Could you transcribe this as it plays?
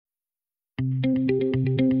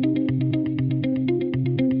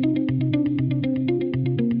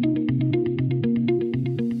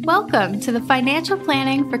Welcome to the Financial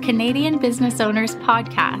Planning for Canadian Business Owners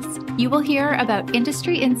podcast. You will hear about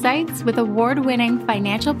industry insights with award-winning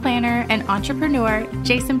financial planner and entrepreneur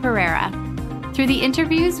Jason Pereira. Through the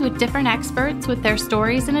interviews with different experts with their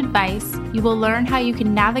stories and advice, you will learn how you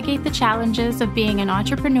can navigate the challenges of being an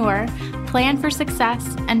entrepreneur, plan for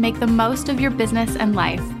success, and make the most of your business and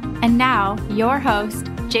life. And now, your host,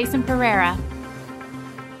 Jason Pereira.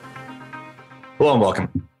 Hello and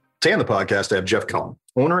welcome. Today on the podcast, I have Jeff Cullen,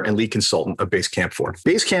 owner and lead consultant of Basecamp 4.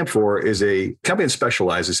 Basecamp 4 is a company that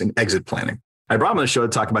specializes in exit planning. I brought him on the show to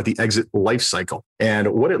talk about the exit life cycle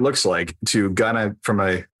and what it looks like to from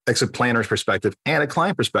a exit planner's perspective and a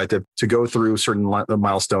client perspective to go through certain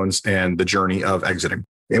milestones and the journey of exiting.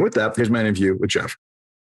 And with that, here's my interview with Jeff.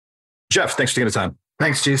 Jeff, thanks for taking the time.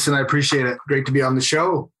 Thanks, Jason. I appreciate it. Great to be on the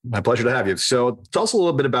show. My pleasure to have you. So tell us a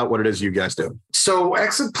little bit about what it is you guys do. So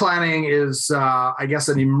exit planning is,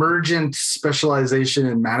 an emergent specialization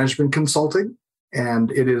in management consulting. And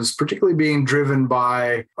it is particularly being driven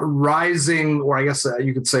by a rising, or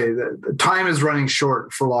you could say that the time is running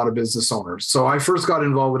short for a lot of business owners. So I first got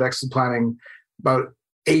involved with exit planning about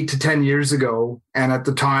 8 to 10 years ago. And at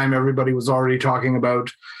the time, everybody was already talking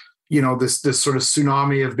about this sort of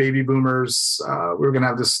tsunami of baby boomers. We were going to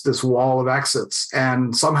have this wall of exits.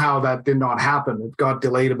 And somehow that did not happen. It got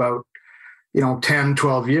delayed about 10,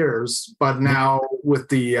 12 years. But now with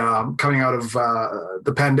the coming out of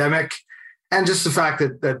the pandemic and just the fact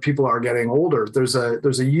that people are getting older, there's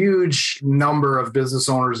a huge number of business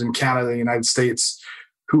owners in Canada and the United States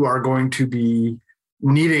who are going to be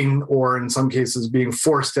needing, or in some cases being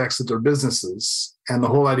forced to exit their businesses. And the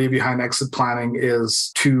whole idea behind exit planning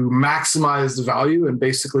is to maximize the value and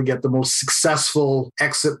basically get the most successful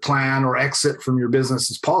exit plan or exit from your business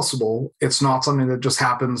as possible. It's not something that just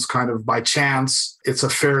happens kind of by chance. It's a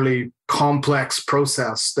fairly complex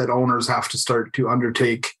process that owners have to start to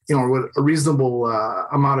undertake, with a reasonable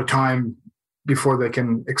amount of time before they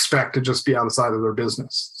can expect to just be outside of their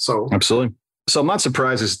business. So absolutely. So I'm not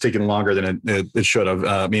surprised it's taken longer than it should have.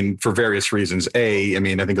 For various reasons. I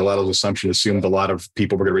think a lot of those assumptions assumed a lot of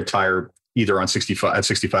people were going to retire either at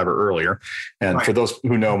 65 or earlier. And right. For those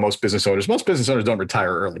who know, most business owners don't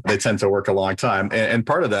retire early. They tend to work a long time. And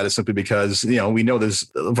part of that is simply because, we know there's,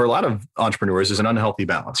 for a lot of entrepreneurs, there's an unhealthy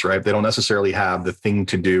balance, right? They don't necessarily have the thing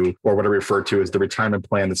to do, or what I refer to as the retirement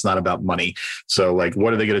plan that's not about money. So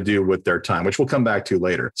what are they going to do with their time, which we'll come back to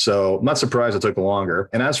later. So I'm not surprised it took longer.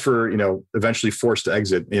 And as for, eventually forced to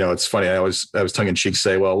exit, it's funny. I was tongue in cheek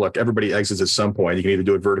say, well, look, everybody exits at some point. You can either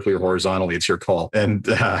do it vertically or horizontally. It's your call. And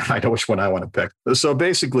I know which one I want to pick. So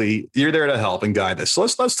basically, you're there to help and guide this. So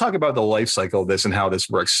let's talk about the life cycle of this and how this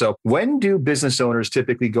works. So when do business owners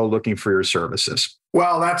typically go looking for your services?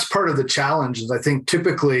 Well, that's part of the challenge. Is I think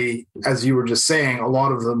typically, as you were just saying, a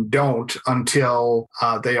lot of them don't until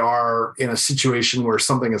they are in a situation where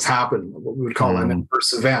something has happened, what we would call an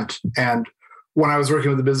adverse event. And when I was working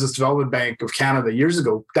with the Business Development Bank of Canada years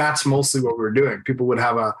ago, that's mostly what we were doing. People would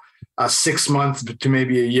have a 6 month to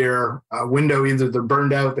maybe a year window. Either they're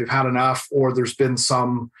burned out, they've had enough, or there's been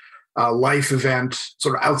some life event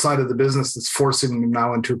sort of outside of the business that's forcing them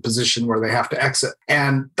now into a position where they have to exit.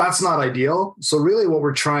 And that's not ideal. So really what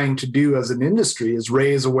we're trying to do as an industry is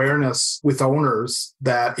raise awareness with owners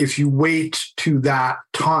that if you wait to that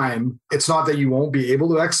time, it's not that you won't be able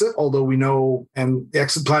to exit, although we know, and the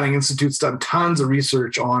Exit Planning Institute's done tons of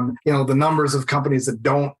research on, the numbers of companies that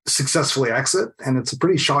don't successfully exit. And it's a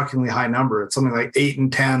pretty shockingly high number. It's something like 8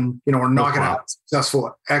 and 10, are not going to have a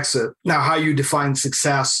successful exit. Now, how you define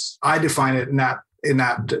success, I define it in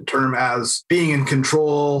that term as being in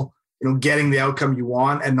control, getting the outcome you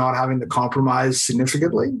want and not having to compromise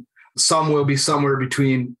significantly. Some will be somewhere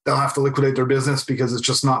between, they'll have to liquidate their business because it's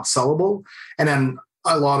just not sellable. And then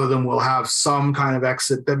a lot of them will have some kind of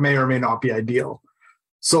exit that may or may not be ideal.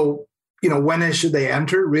 So, when should they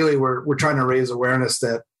enter? Really, we're trying to raise awareness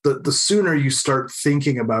that the sooner you start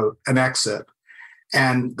thinking about an exit.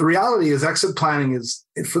 And the reality is exit planning is,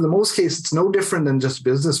 for the most case, it's no different than just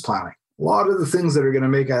business planning. A lot of the things that are going to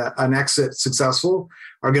make an exit successful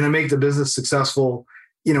are going to make the business successful,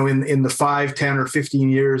 in the 5, 10, or 15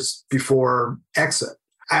 years before exit.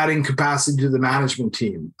 Adding capacity to the management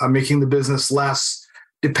team, making the business less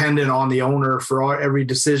dependent on the owner for every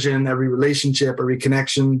decision, every relationship, every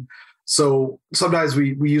connection. So sometimes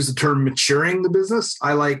we use the term maturing the business.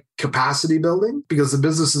 I like capacity building because the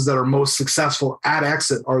businesses that are most successful at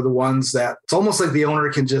exit are the ones that it's almost like the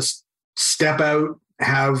owner can just step out,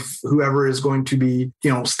 have whoever is going to be,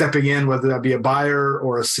 stepping in, whether that be a buyer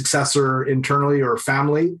or a successor internally or a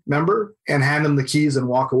family member, and hand them the keys and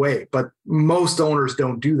walk away. But most owners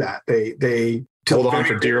don't do that. They hold on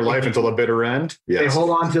for dear life until the bitter end. Yes. They hold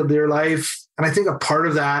on till dear life. And I think a part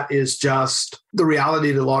of that is just the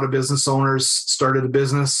reality that a lot of business owners started a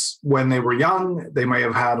business when they were young. They may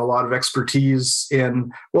have had a lot of expertise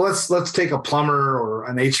in, well, let's take a plumber or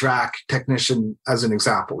an HVAC technician as an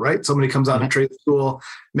example, right? Somebody comes out of trade school,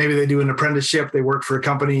 maybe they do an apprenticeship, they work for a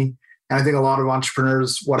company. And I think a lot of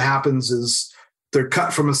entrepreneurs, what happens is they're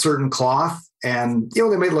cut from a certain cloth and,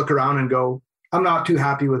 they may look around and go, I'm not too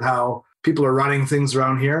happy with how people are running things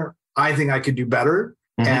around here. I think I could do better.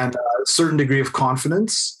 And a certain degree of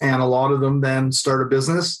confidence. And a lot of them then start a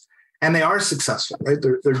business and they are successful, right?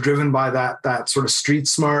 They're driven by that sort of street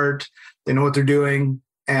smart. They know what they're doing.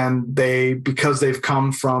 And because they've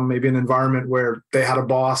come from maybe an environment where they had a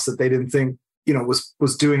boss that they didn't think,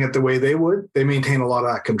 was doing it the way they would, they maintain a lot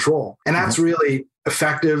of that control. And that's really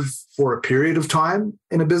effective for a period of time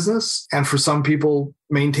in a business. And for some people,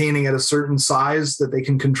 maintaining at a certain size that they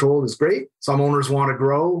can control is great. Some owners want to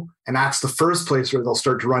grow. And that's the first place where they'll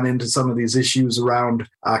start to run into some of these issues around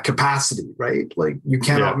capacity, right? Like you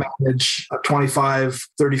cannot manage a 25,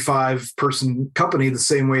 35 person company the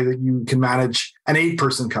same way that you can manage an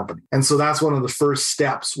 8-person company. And so that's one of the first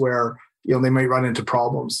steps where they might run into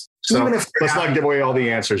problems. So let's not give away all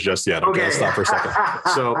the answers just yet. Okay, let's stop for a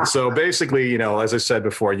second. So basically, as I said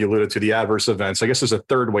before, you alluded to the adverse events. I guess there's a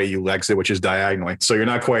third way you exit, which is diagonally. So you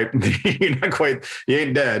ain't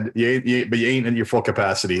dead, but you ain't in your full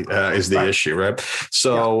capacity is the issue, right?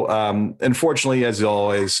 So unfortunately, as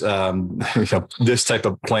always, this type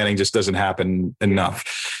of planning just doesn't happen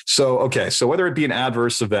enough. So whether it be an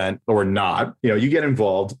adverse event or not, you get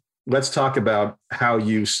involved. Let's talk about how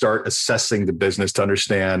you start assessing the business to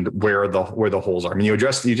understand where the holes are. I mean, you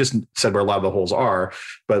just said where a lot of the holes are,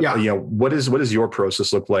 but what does your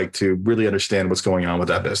process look like to really understand what's going on with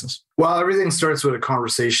that business? Well, everything starts with a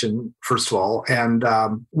conversation, first of all. And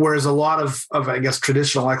whereas a lot of I guess,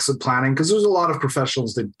 traditional exit planning, because there's a lot of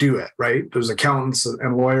professionals that do it, right? There's accountants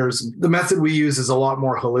and lawyers. The method we use is a lot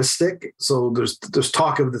more holistic. So there's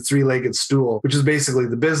talk of the 3-legged stool, which is basically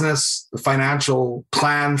the business, the financial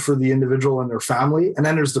plan for the individual and their family. And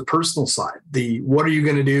then there's the personal side. What are you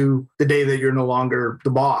going to do the day that you're no longer the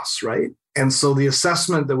boss, right? And so the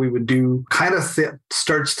assessment that we would do kind of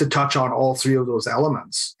starts to touch on all 3 of those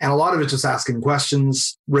elements. And a lot of it's just asking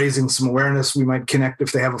questions, raising some awareness. We might connect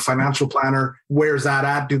if they have a financial planner. Where's that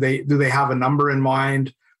at? Do they have a number in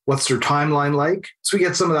mind? What's their timeline like? So we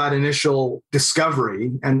get some of that initial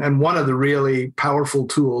discovery. And one of the really powerful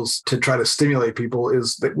tools to try to stimulate people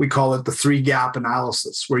is that we call it the 3-gap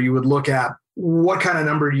analysis, where you would look at what kind of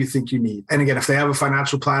number do you think you need? And again, if they have a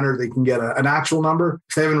financial planner, they can get an actual number.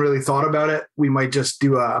 If they haven't really thought about it, we might just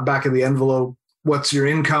do a back of the envelope. What's your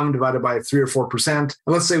income divided by 3 or 4%? And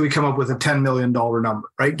let's say we come up with a $10 million number,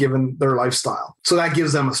 right? Given their lifestyle. So that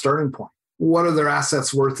gives them a starting point. What are their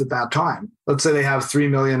assets worth at that time? Let's say they have $3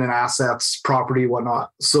 million in assets, property,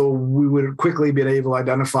 whatnot. So we would quickly be able to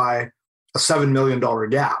identify a $7 million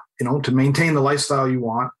gap. To maintain the lifestyle you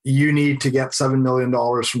want, you need to get $7 million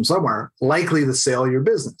from somewhere, likely the sale of your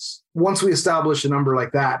business. Once we establish a number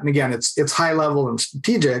like that, and again, it's high level and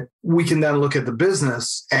strategic, we can then look at the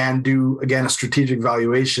business and do, again, a strategic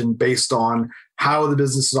valuation based on how the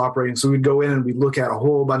business is operating. So we'd go in and we'd look at a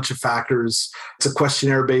whole bunch of factors. It's a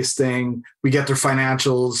questionnaire-based thing. We get their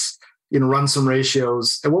financials, run some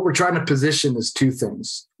ratios. And what we're trying to position is 2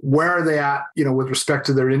 things. Where are they at, with respect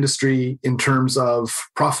to their industry in terms of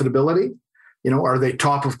profitability? Are they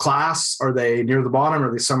top of class? Are they near the bottom?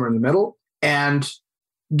 Are they somewhere in the middle? And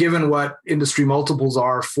given what industry multiples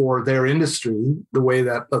are for their industry, the way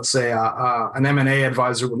that, let's say, an M&A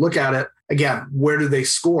advisor would look at it, again, where do they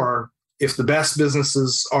score? If the best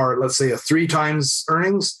businesses are, let's say, a 3 times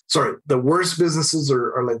earnings, the worst businesses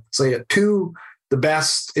are let's say, a 2, the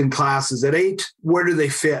best in class is at 8. Where do they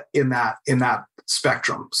fit in that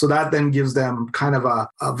spectrum? So that then gives them kind of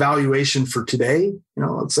a valuation for today.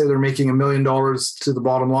 Let's say they're making $1 million to the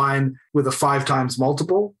bottom line with a 5 times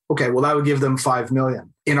multiple. Okay, well, that would give them $5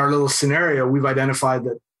 million. In our little scenario, we've identified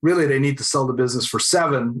that really they need to sell the business for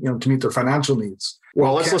 7, to meet their financial needs.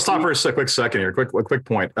 Well, let's stop for a quick second here. A quick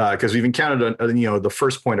point, because we've encountered the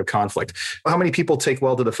first point of conflict. How many people take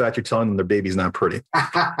well to the fact you're telling them their baby's not pretty?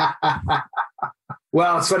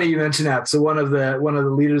 Well, it's funny you mention that. So one of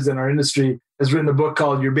the leaders in our industry has written a book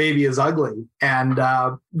called Your Baby is Ugly. And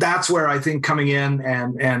that's where I think coming in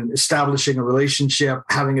and establishing a relationship,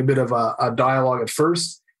 having a bit of a dialogue at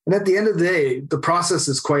first. And at the end of the day, the process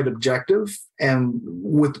is quite objective. And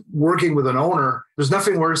with working with an owner, there's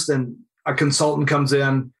nothing worse than a consultant comes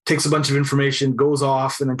in, takes a bunch of information, goes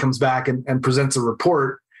off, and then comes back and presents a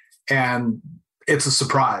report. And it's a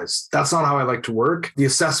surprise. That's not how I like to work. The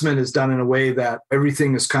assessment is done in a way that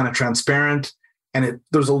everything is kind of transparent, and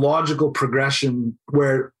there's a logical progression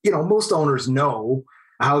where, most owners know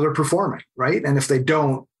how they're performing, right? And if they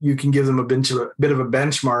don't, you can give them a bit of a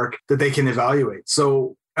benchmark that they can evaluate.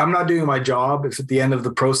 So I'm not doing my job if at the end of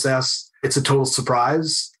the process, it's a total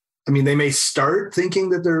surprise. I mean, they may start thinking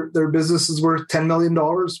that their business is worth $10 million,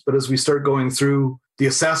 but as we start going through the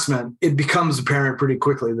assessment, it becomes apparent pretty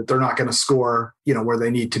quickly that they're not going to score, where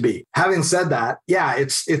they need to be. Having said that, yeah,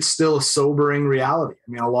 it's still a sobering reality.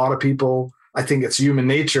 I mean, a lot of people, I think it's human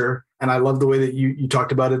nature. And I love the way that you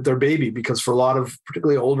talked about it, their baby, because for a lot of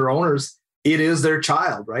particularly older owners, it is their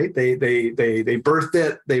child, right? They birthed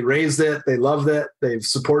it, they raised it, they loved it, they've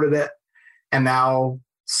supported it. And now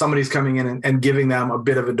somebody's coming in and giving them a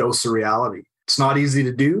bit of a dose of reality. It's not easy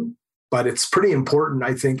to do, but it's pretty important,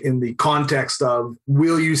 I think, in the context of,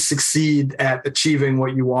 will you succeed at achieving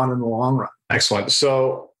what you want in the long run? Excellent.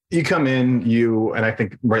 So you come in, and I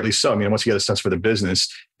think rightly so. I mean, once you get a sense for the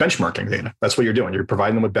business, benchmarking data, that's what you're doing. You're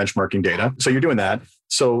providing them with benchmarking data. So you're doing that.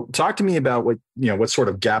 So talk to me about what sort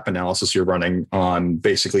of gap analysis you're running on.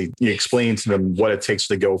 Basically, you explain to them what it takes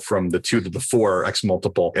to go from the 2 to the 4x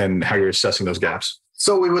multiple and how you're assessing those gaps.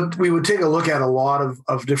 So we would take a look at a lot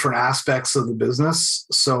of different aspects of the business.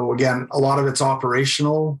 So again, a lot of it's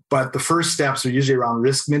operational, but the first steps are usually around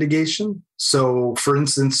risk mitigation. So for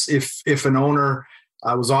instance, if an owner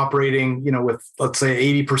was operating, with, let's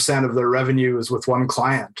say 80% of their revenue is with one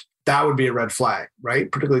client, that would be a red flag,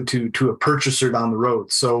 right? Particularly to a purchaser down the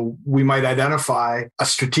road. So we might identify a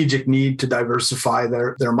strategic need to diversify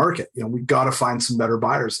their market. We've got to find some better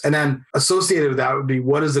buyers. And then associated with that would be,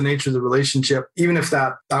 what is the nature of the relationship? Even if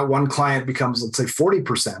that one client becomes, let's say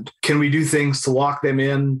 40%, can we do things to lock them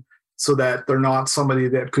in so that they're not somebody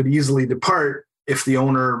that could easily depart if the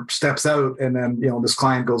owner steps out and then, this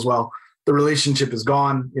client goes, well, the relationship is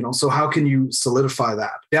gone, so how can you solidify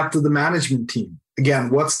that? Depth of the management team.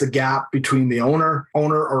 Again, what's the gap between the owner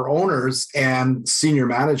or owners and senior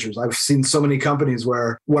managers? I've seen so many companies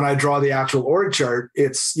where when I draw the actual org chart,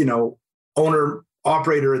 it's, owner,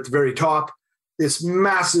 operator at the very top, this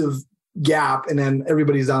massive gap, and then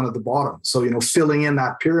everybody's down at the bottom. So, filling in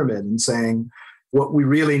that pyramid and saying, what we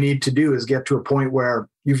really need to do is get to a point where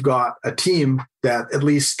you've got a team that at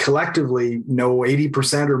least collectively know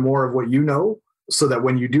 80% or more of what you know, so that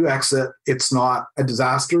when you do exit, it's not a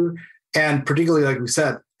disaster. And particularly, like we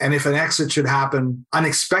said, and if an exit should happen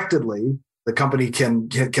unexpectedly, the company can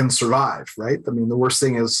survive, right? I mean, the worst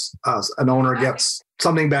thing is an owner gets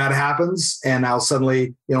something bad happens, and now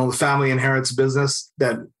suddenly, the family inherits a business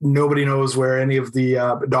that nobody knows where any of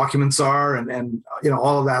the documents are, and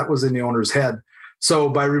all of that was in the owner's head. So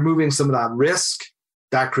by removing some of that risk,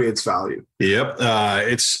 that creates value. Yep.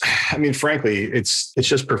 Frankly, it's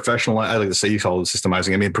just professional. I like to say, you call it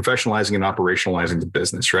systemizing. Professionalizing and operationalizing the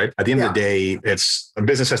business, right? At the end of the day, it's a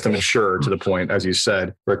business has to mature to the point, as you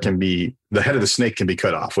said, where it can be, the head of the snake can be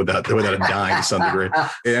cut off without it dying to some degree.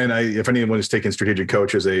 And if anyone is taking strategic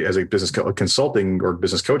coach as a business consulting or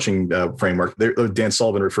business coaching framework, Dan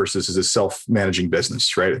Sullivan refers to this as a self-managing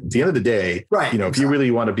business, right? At the end of the day, right, if you really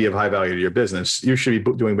want to be of high value to your business, you should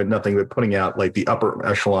be doing nothing but putting out like the upper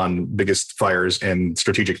echelon, biggest fires and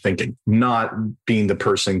strategic thinking, not being the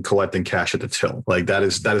person collecting cash at the till. Like that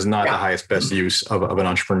is not the highest, best use of an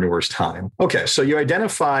entrepreneur's time. Okay. So you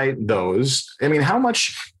identify those. How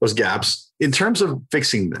much those gaps in terms of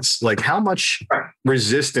fixing this, like how much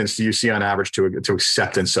resistance do you see on average to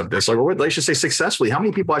acceptance of this? Like, or let's just say successfully, how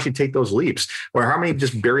many people actually take those leaps, or how many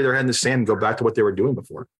just bury their head in the sand and go back to what they were doing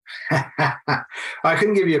before? I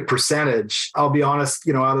couldn't give you a percentage. I'll be honest,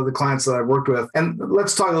 out of the clients that I've worked with. And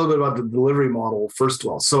let's talk a little bit about the delivery model, first of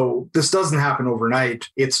all. So this doesn't happen overnight.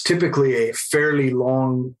 It's typically a fairly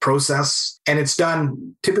long process, and it's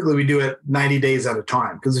done, typically we do it 90 days at a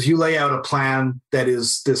time. Because if you lay out a plan that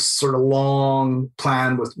is this sort of long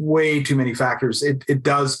plan with way too many factors, it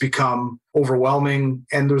does become overwhelming.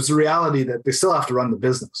 And there's the reality that they still have to run the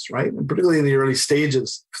business, right? And particularly in the early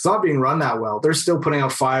stages, if it's not being run that well, they're still putting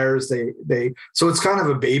out fires. So it's kind of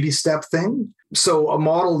a baby step thing. So a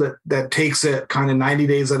model that takes it kind of 90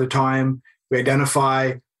 days at a time, we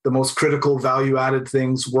identify the most critical value-added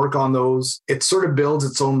things, work on those. It sort of builds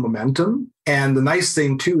its own momentum. And the nice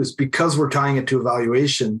thing too is because we're tying it to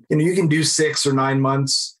evaluation, you can do 6 or 9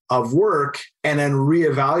 months of work and then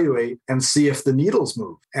reevaluate and see if the needles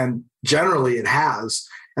move. And generally it has.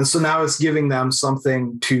 And so now it's giving them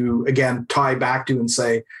something to, again, tie back to and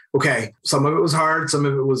say, okay, some of it was hard, some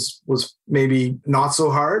of it was maybe not so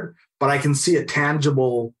hard, but I can see a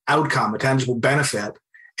tangible outcome, a tangible benefit.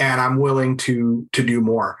 and I'm willing to do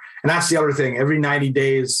more. And that's the other thing. Every 90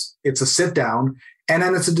 days, it's a sit down. And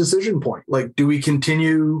then it's a decision point. Like, do we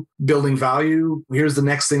continue building value? Here's the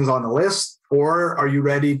next things on the list. Or are you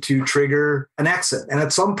ready to trigger an exit? And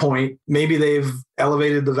at some point, maybe they've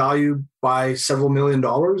elevated the value by several $1 million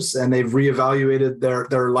and they've reevaluated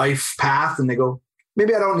their life path and they go,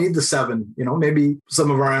 maybe I don't need the 7. Maybe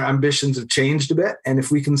some of our ambitions have changed a bit. And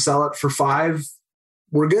if we can sell it for 5,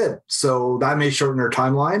 we're good. So that may shorten our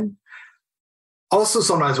timeline. Also,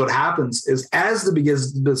 sometimes what happens is as the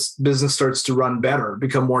business starts to run better,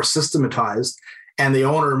 become more systematized, and the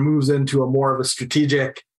owner moves into a more of a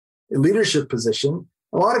strategic leadership position,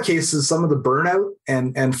 in a lot of cases, some of the burnout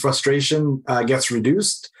and frustration gets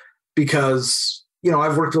reduced because,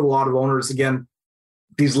 I've worked with a lot of owners, again,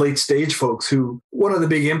 these late stage folks who one of the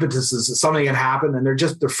big impetuses is something had happened and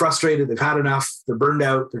they're frustrated. They've had enough. They're burned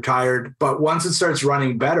out. They're tired. But once it starts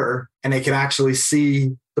running better and they can actually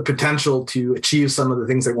see the potential to achieve some of the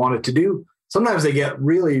things they wanted to do, sometimes they get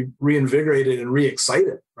really reinvigorated and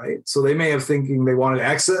re-excited, right? So they may have thinking they wanted to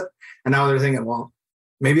exit and now they're thinking, well,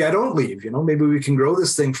 maybe I don't leave, maybe we can grow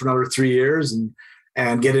this thing for another 3 years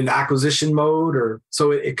and get into acquisition mode. Or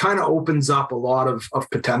so it kind of opens up a lot of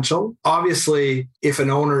potential. Obviously, if an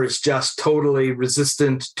owner is just totally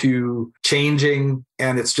resistant to changing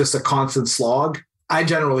and it's just a constant slog, I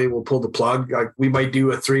generally will pull the plug. Like we might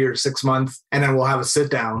do a 3 or 6 month and then we'll have a sit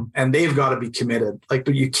down and they've got to be committed. Like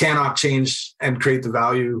you cannot change and create the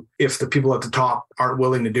value if the people at the top aren't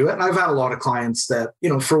willing to do it. And I've had a lot of clients that,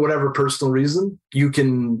 for whatever personal reason, you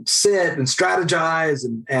can sit and strategize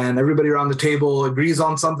and everybody around the table agrees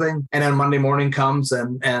on something. And then Monday morning comes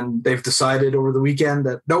and they've decided over the weekend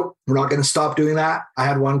that, nope, we're not going to stop doing that. I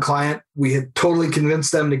had one client, we had totally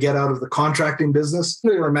convinced them to get out of the contracting business.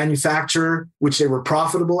 They were a manufacturer, which they were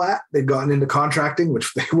profitable at. They'd gotten into contracting,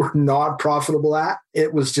 which they were not profitable at.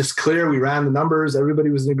 It was just clear. We ran the numbers.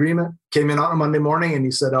 Everybody was in agreement. Came in on a Monday morning and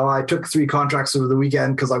he said, I took 3 contracts over the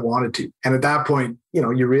weekend because I wanted to. And at that point,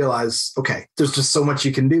 you realize, okay, there's just so much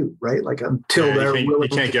you can do, right? Like until they're willing. You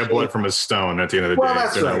can't get blood from a stone at the end of the day.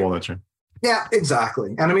 That's right. Yeah,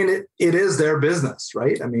 exactly. And I mean, it is their business,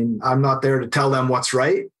 right? I mean, I'm not there to tell them what's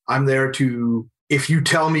right. I'm there to, if you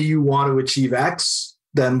tell me you want to achieve X,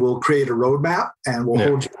 then we'll create a roadmap and we'll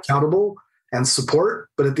hold you accountable and support.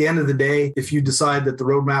 But at the end of the day, if you decide that the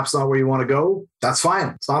roadmap's not where you want to go, that's fine.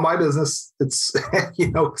 It's not my business. It's,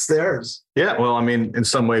 it's theirs. Yeah. Well, I mean, in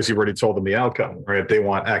some ways, you've already told them the outcome, right? If they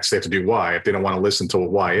want X, they have to do Y. If they don't want to listen to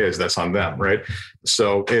what Y is, that's on them, right?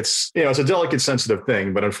 So it's, it's a delicate, sensitive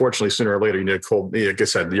thing, but unfortunately, sooner or later, you need a cold, like I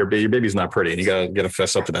said, your baby's not pretty and you got to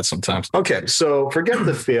fess up to that sometimes. Okay. So forget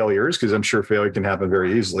the failures, because I'm sure failure can happen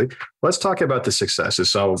very easily. Let's talk about the successes.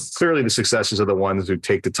 So clearly the successes are the ones who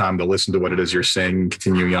take the time to listen to what it is you're saying and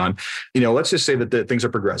continuing on. Let's just say that things are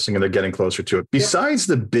progressing and they're getting closer to it. Besides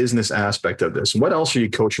the business aspect of this, what else are you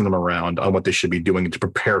coaching them around on what they should be doing to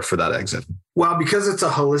prepare for that exit? Well, because it's a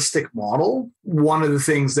holistic model, one of the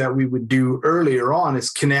things that we would do earlier on is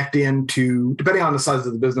connect into, depending on the size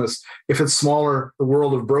of the business, if it's smaller, the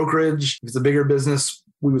world of brokerage. If it's a bigger business,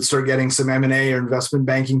 we would start getting some M&A or investment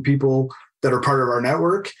banking people that are part of our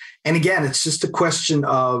network. And again, it's just a question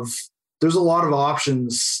of, there's a lot of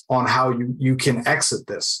options on how you can exit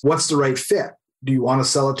this. What's the right fit? Do you want to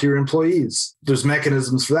sell it to your employees? There's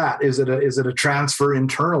mechanisms for that. Is it a transfer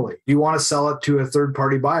internally? Do you want to sell it to a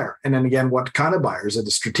third-party buyer? And then again, what kind of buyer? Is it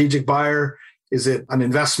a strategic buyer? Is it an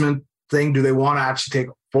investment thing? Do they want to actually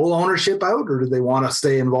take full ownership out, or do they want to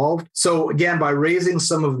stay involved? So again, by raising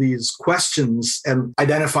some of these questions and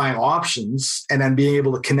identifying options and then being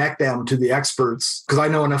able to connect them to the experts, because I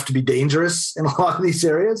know enough to be dangerous in a lot of these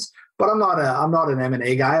areas. But I'm not an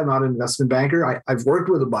M&A guy. I'm not an investment banker. I've worked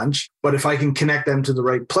with a bunch, but if I can connect them to the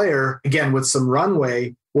right player, again, with some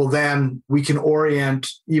runway, well, then we can orient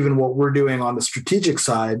even what we're doing on the strategic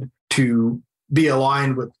side to be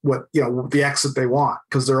aligned with what, the exit they want,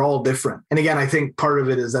 because they're all different. And again, I think part of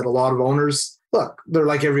it is that a lot of owners, look, they're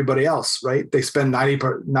like everybody else, right? They spend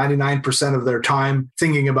 99% of their time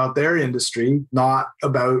thinking about their industry, not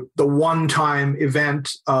about the one-time event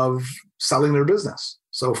of selling their business.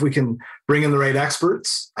 So if we can bring in the right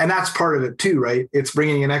experts, and that's part of it too, right? It's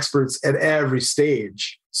bringing in experts at every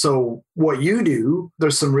stage. So what you do,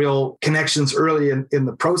 there's some real connections early in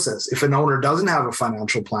the process. If an owner doesn't have a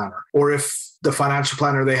financial planner, or if the financial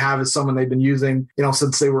planner they have is someone they've been using,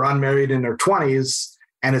 since they were unmarried in their 20s,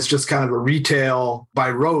 and it's just kind of a retail by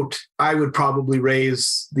rote, I would probably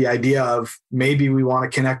raise the idea of maybe we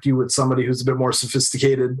want to connect you with somebody who's a bit more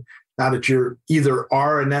sophisticated now that you're either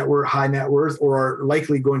are a high net worth or are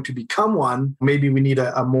likely going to become one, maybe we need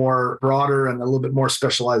a more broader and a little bit more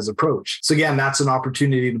specialized approach. So again, that's an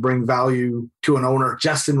opportunity to bring value to an owner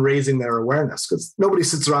just in raising their awareness, because nobody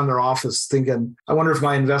sits around their office thinking, I wonder if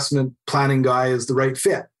my investment planning guy is the right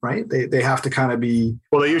fit, right? They have to kind of be...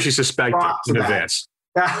 Well, they usually suspect it in advance.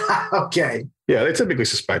 Okay. Yeah, they typically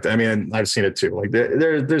suspect. I mean, I've seen it too. Like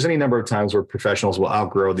there's any number of times where professionals will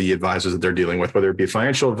outgrow the advisors that they're dealing with, whether it be a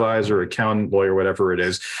financial advisor, accountant, lawyer, whatever it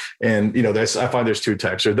is. And, I find there's two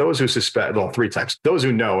types. There are those who suspect, well, three types. Those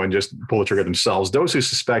who know and just pull the trigger themselves, those who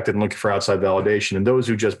suspect and looking for outside validation, and those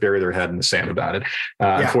who just bury their head in the sand about it.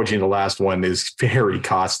 Unfortunately, the last one is very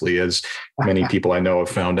costly, as many people I know have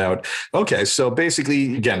found out. Okay, so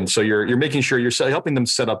basically, again, so you're making sure you're helping them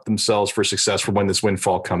set up themselves for success for when this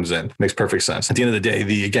windfall comes in. Makes perfect sense. At the end of the day,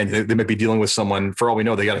 they might be dealing with someone, for all we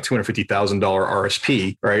know, they got a $250,000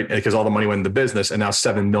 RSP, right? Because all the money went into business, and now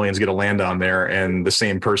 $7 million is going to land on there. And the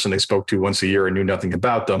same person they spoke to once a year and knew nothing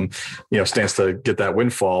about them, stands to get that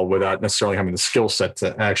windfall without necessarily having the skill set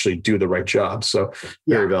to actually do the right job. So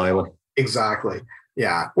very valuable. Exactly.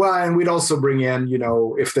 Yeah. Well, and we'd also bring in,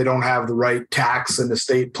 if they don't have the right tax and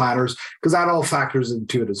estate planners, because that all factors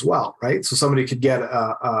into it as well, right? So somebody could get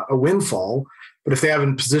a windfall, but if they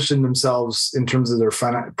haven't positioned themselves in terms of their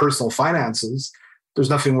personal finances, there's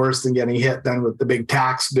nothing worse than getting hit then with the big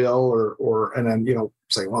tax bill and then,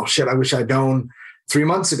 say, well, shit, I wish I'd known 3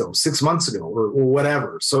 months ago, 6 months ago, or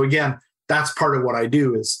whatever. So again, that's part of what I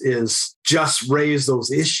do is just raise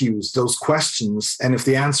those issues, those questions. And if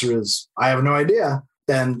the answer is, I have no idea,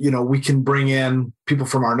 then, we can bring in people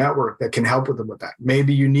from our network that can help with them with that.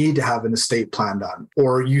 Maybe you need to have an estate plan done,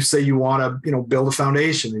 or you say you want to, build a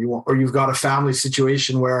foundation, or you've got a family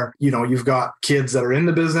situation where, you've got kids that are in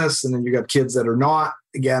the business and then you got kids that are not.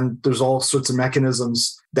 Again, there's all sorts of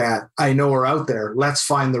mechanisms that I know are out there. Let's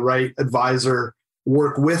find the right advisor,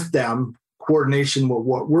 work with them, coordination with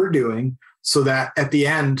what we're doing, so that at the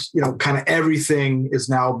end, kind of everything is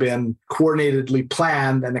now been coordinatedly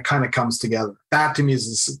planned and it kind of comes together. That to me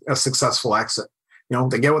is a successful exit.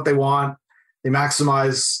 They get what they want, they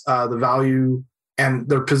maximize the value, and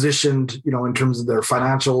they're positioned, in terms of their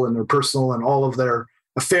financial and their personal and all of their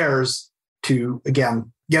affairs to,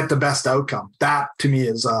 again, get the best outcome. That to me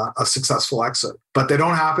is a successful exit. But they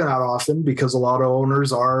don't happen that often because a lot of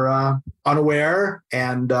owners are unaware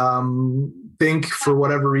and think for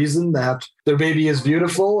whatever reason that their baby is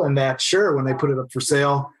beautiful, and that sure, when they put it up for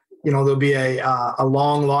sale, there'll be a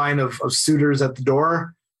long line of suitors at the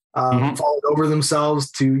door, followed over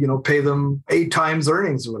themselves to, pay them 8 times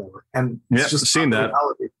earnings or whatever. And it's just seen that.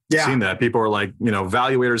 Seen that. People are like,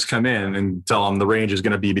 valuators come in and tell them the range is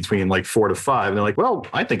going to be between like 4 to 5. And they're like, well,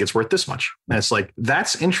 I think it's worth this much. And it's like,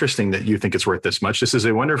 that's interesting that you think it's worth this much. This is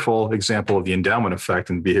a wonderful example of the endowment effect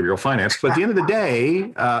in behavioral finance. But at the end of the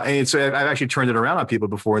day, and so I've actually turned it around on people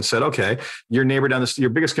before and said, okay, your neighbor down your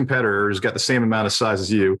biggest competitor who's got the same amount of size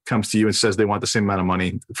as you comes to you and says they want the same amount of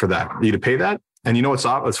money for that. Are you to pay that? And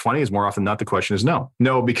what's funny is more often not the question is no,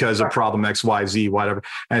 because of problem X, Y, Z, whatever.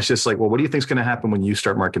 And it's just like, well, what do you think is going to happen when you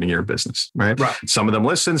start marketing your business? Right. Some of them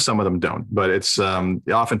listen, some of them don't. But it's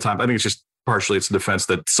oftentimes, I think it's just partially it's a defense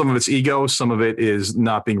that some of it's ego, some of it is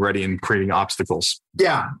not being ready and creating obstacles.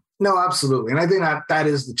 Yeah. No, absolutely. And I think that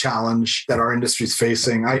is the challenge that our industry is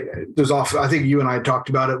facing. I think you and I talked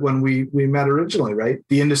about it when we met originally, right?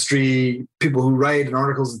 The industry, people who write in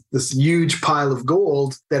articles, this huge pile of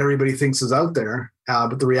gold that everybody thinks is out there.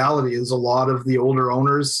 But the reality is a lot of the older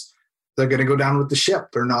owners, they're going to go down with the ship.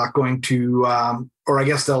 They're not going to, or I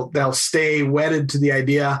guess they'll stay wedded to the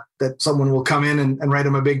idea that someone will come in and write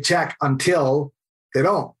them a big check until they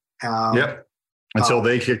don't. Until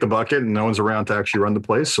they kick the bucket and no one's around to actually run the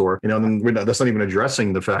place, or, then that's not even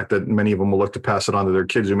addressing the fact that many of them will look to pass it on to their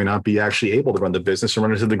kids who may not be actually able to run the business and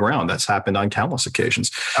run it to the ground. That's happened on countless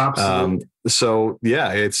occasions. Absolutely. So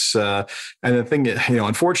yeah, it's, and the thing,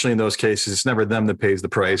 unfortunately in those cases, it's never them that pays the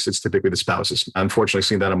price. It's typically the spouses. Unfortunately,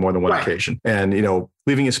 seen that on more than one occasion. And,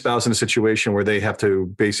 leaving a spouse in a situation where they have to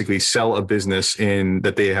basically sell a business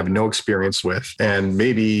that they have no experience with. And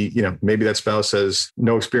maybe that spouse has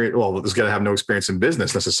no experience. Well, there's got to have no experience in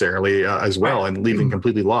business necessarily as well. And leaving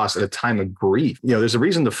completely lost at a time of grief. There's a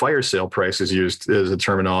reason the fire sale price is used as a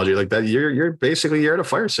terminology like that. You're at a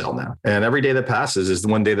fire sale now. And every day that passes is the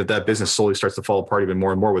one day that business slowly slowly starts to fall apart even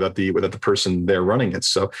more and more without the person there running it.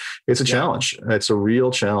 So it's a challenge. It's a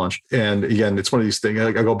real challenge. And again, it's one of these things.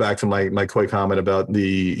 I go back to my quick comment about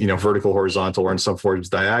the vertical, horizontal, or in some forms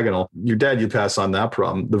diagonal. You're dead. You pass on that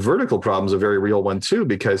problem. The vertical problem is a very real one too,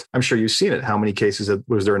 because I'm sure you've seen it. How many cases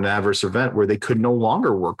was there an adverse event where they could no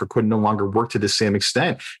longer work or could no longer work to the same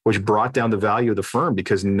extent, which brought down the value of the firm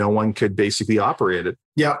because no one could basically operate it.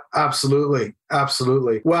 Yeah, absolutely.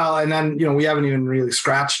 Absolutely. Well, and then, we haven't even really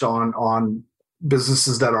scratched on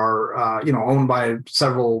businesses that are, owned by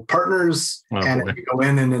several partners. And you go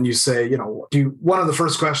in and then you say, one of the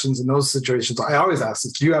first questions in those situations I always ask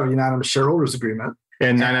is, do you have a unanimous shareholders agreement?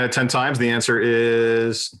 And 9 out of 10 times the answer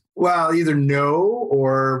is, well, either no,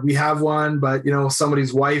 or we have one, but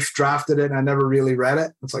somebody's wife drafted it and I never really read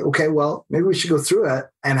it. It's like, okay, well, maybe we should go through it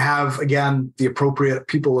and have, again, the appropriate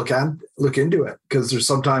people look into it, because there's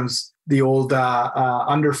sometimes the old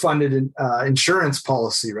underfunded insurance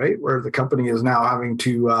policy, right, where the company is now having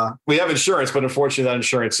to. We have insurance, but unfortunately, that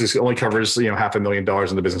insurance only covers $500,000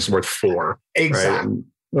 and the business is worth $4 million. Exactly. Right?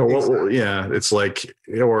 Well, yeah, it's like,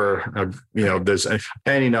 there's,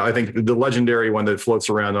 and I think the legendary one that floats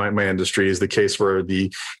around my industry is the case where the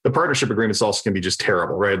partnership agreements also can be just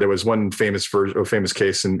terrible, right? There was one famous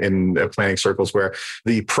case in planning circles where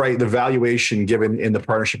the valuation given in the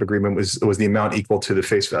partnership agreement was the amount equal to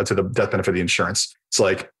the death benefit of the insurance. It's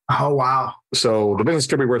like, oh, wow. So the business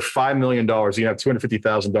could be worth $5 million. You have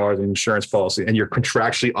 $250,000 in insurance policy and you're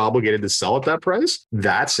contractually obligated to sell at that price.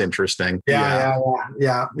 That's interesting. Yeah.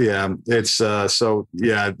 It's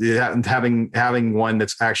having one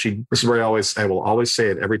that's actually, this is where I will always say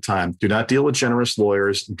it every time. Do not deal with generous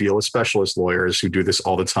lawyers, deal with specialist lawyers who do this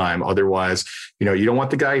all the time. Otherwise, you don't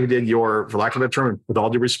want the guy who did your, for lack of a term, with all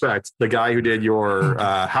due respect, the guy who did your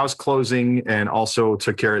house closing and also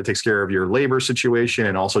takes care of your labor situation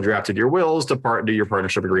and also drafted your wills to do your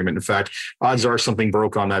partnership agreement. In fact, odds are something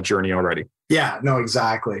broke on that journey already. Yeah, no,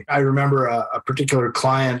 exactly. I remember a particular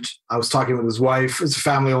client, I was talking with his wife. It's a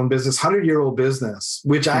family-owned business, 100-year-old business,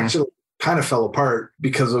 which actually kind of fell apart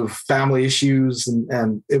because of family issues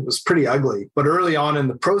and it was pretty ugly. But early on in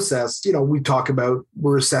the process,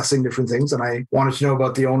 we're assessing different things. And I wanted to know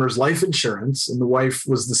about the owner's life insurance. And the wife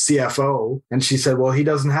was the CFO. And she said, well, he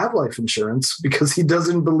doesn't have life insurance because he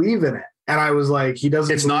doesn't believe in it. And I was like, he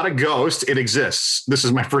doesn't. It's not a ghost. It exists. This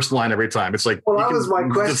is my first line every time. It's like, well, that was my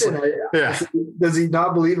question. Does he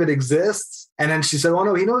not believe it exists? And then she said, well,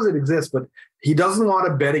 no, he knows it exists, but he doesn't want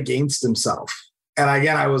to bet against himself. And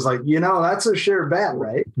again, I was like, that's a sure bet,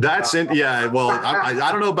 right? That's it. Yeah. Well,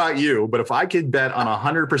 I don't know about you, but if I could bet on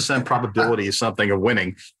 100% probability of something of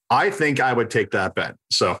winning, I think I would take that bet.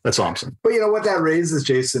 So that's awesome. But what that raises,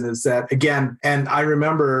 Jason, is that, again, and I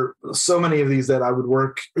remember so many of these that I would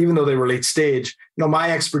work, even though they were late stage,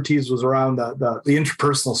 my expertise was around the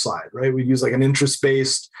interpersonal side, right? We'd use like an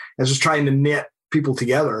interest-based and just trying to knit people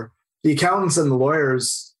together. The accountants and the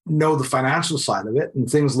lawyers know the financial side of it and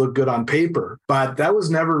things look good on paper, but that was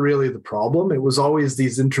never really the problem. It was always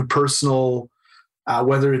these interpersonal,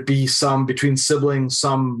 whether it be some between siblings,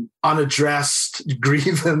 some unaddressed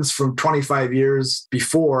grievance from 25 years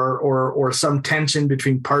before, or some tension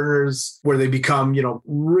between partners where they become,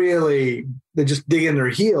 really, they just dig in their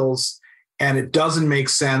heels and it doesn't make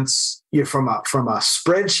sense from a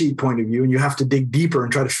spreadsheet point of view, and you have to dig deeper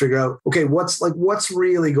and try to figure out, okay, what's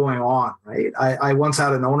really going on, right? I once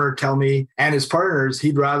had an owner tell me, and his partners,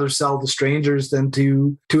 he'd rather sell to strangers than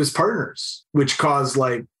to his partners, which caused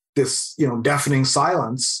like this, deafening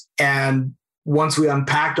silence. And once we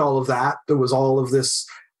unpacked all of that, there was all of this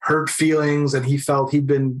hurt feelings, and he felt he'd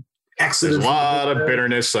been exited. There's a lot of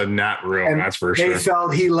bitterness in that room, that's for sure. They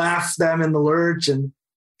felt he left them in the lurch, and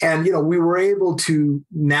we were able to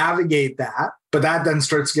navigate that, but that then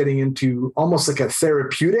starts getting into almost like a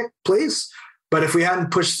therapeutic place. But if we hadn't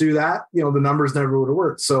pushed through that, the numbers never would have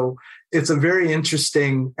worked. So it's a very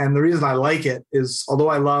interesting, and the reason I like it is, although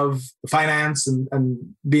I love finance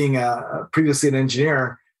and being previously an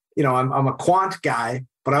engineer, I'm a quant guy,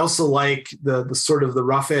 but I also like the sort of the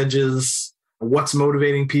rough edges, what's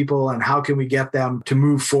motivating people and how can we get them to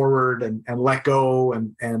move forward and let go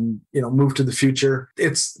and move to the future.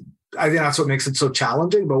 I think that's what makes it so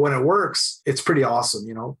challenging, but when it works, it's pretty awesome.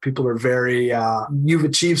 People are very, you've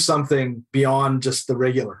achieved something beyond just the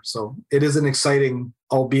regular. So it is an exciting,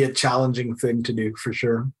 albeit challenging thing to do for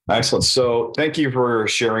sure. Excellent. So thank you for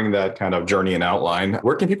sharing that kind of journey and outline.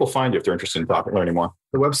 Where can people find you if they're interested in learning more?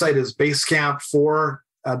 The website is Basecamp for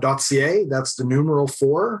financialplanning.ca. That's the numeral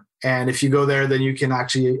 4. And if you go there, then you can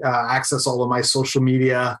actually access all of my social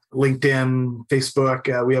media, LinkedIn,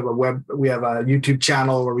 Facebook. We have a YouTube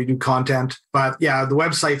channel where we do content. But yeah, the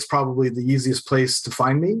website's probably the easiest place to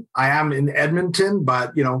find me. I am in Edmonton,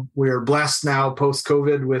 but we are blessed now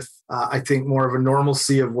post-COVID with I think more of a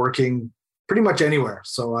normalcy of working pretty much anywhere.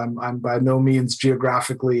 So I'm by no means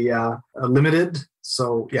geographically limited.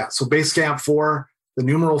 So yeah, so Basecamp 4, the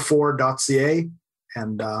numeral 4.ca,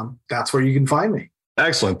 and that's where you can find me.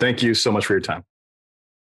 Excellent. Thank you so much for your time.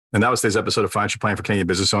 And that was today's episode of Financial Planning for Canadian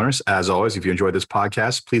Business Owners. As always, if you enjoyed this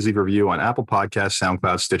podcast, please leave a review on Apple Podcasts,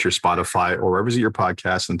 SoundCloud, Stitcher, Spotify, or wherever you get your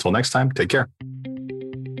podcasts. Until next time, take care.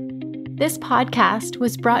 This podcast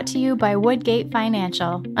was brought to you by Woodgate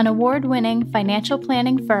Financial, an award-winning financial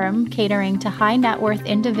planning firm catering to high net worth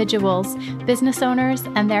individuals, business owners,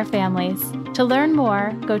 and their families. To learn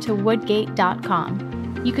more, go to woodgate.com.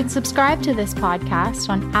 You can subscribe to this podcast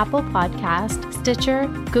on Apple Podcast, Stitcher,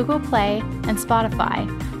 Google Play, and Spotify,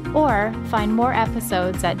 or find more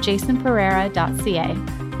episodes at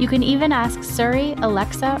jasonpereira.ca. You can even ask Siri,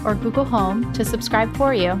 Alexa, or Google Home to subscribe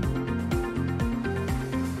for you.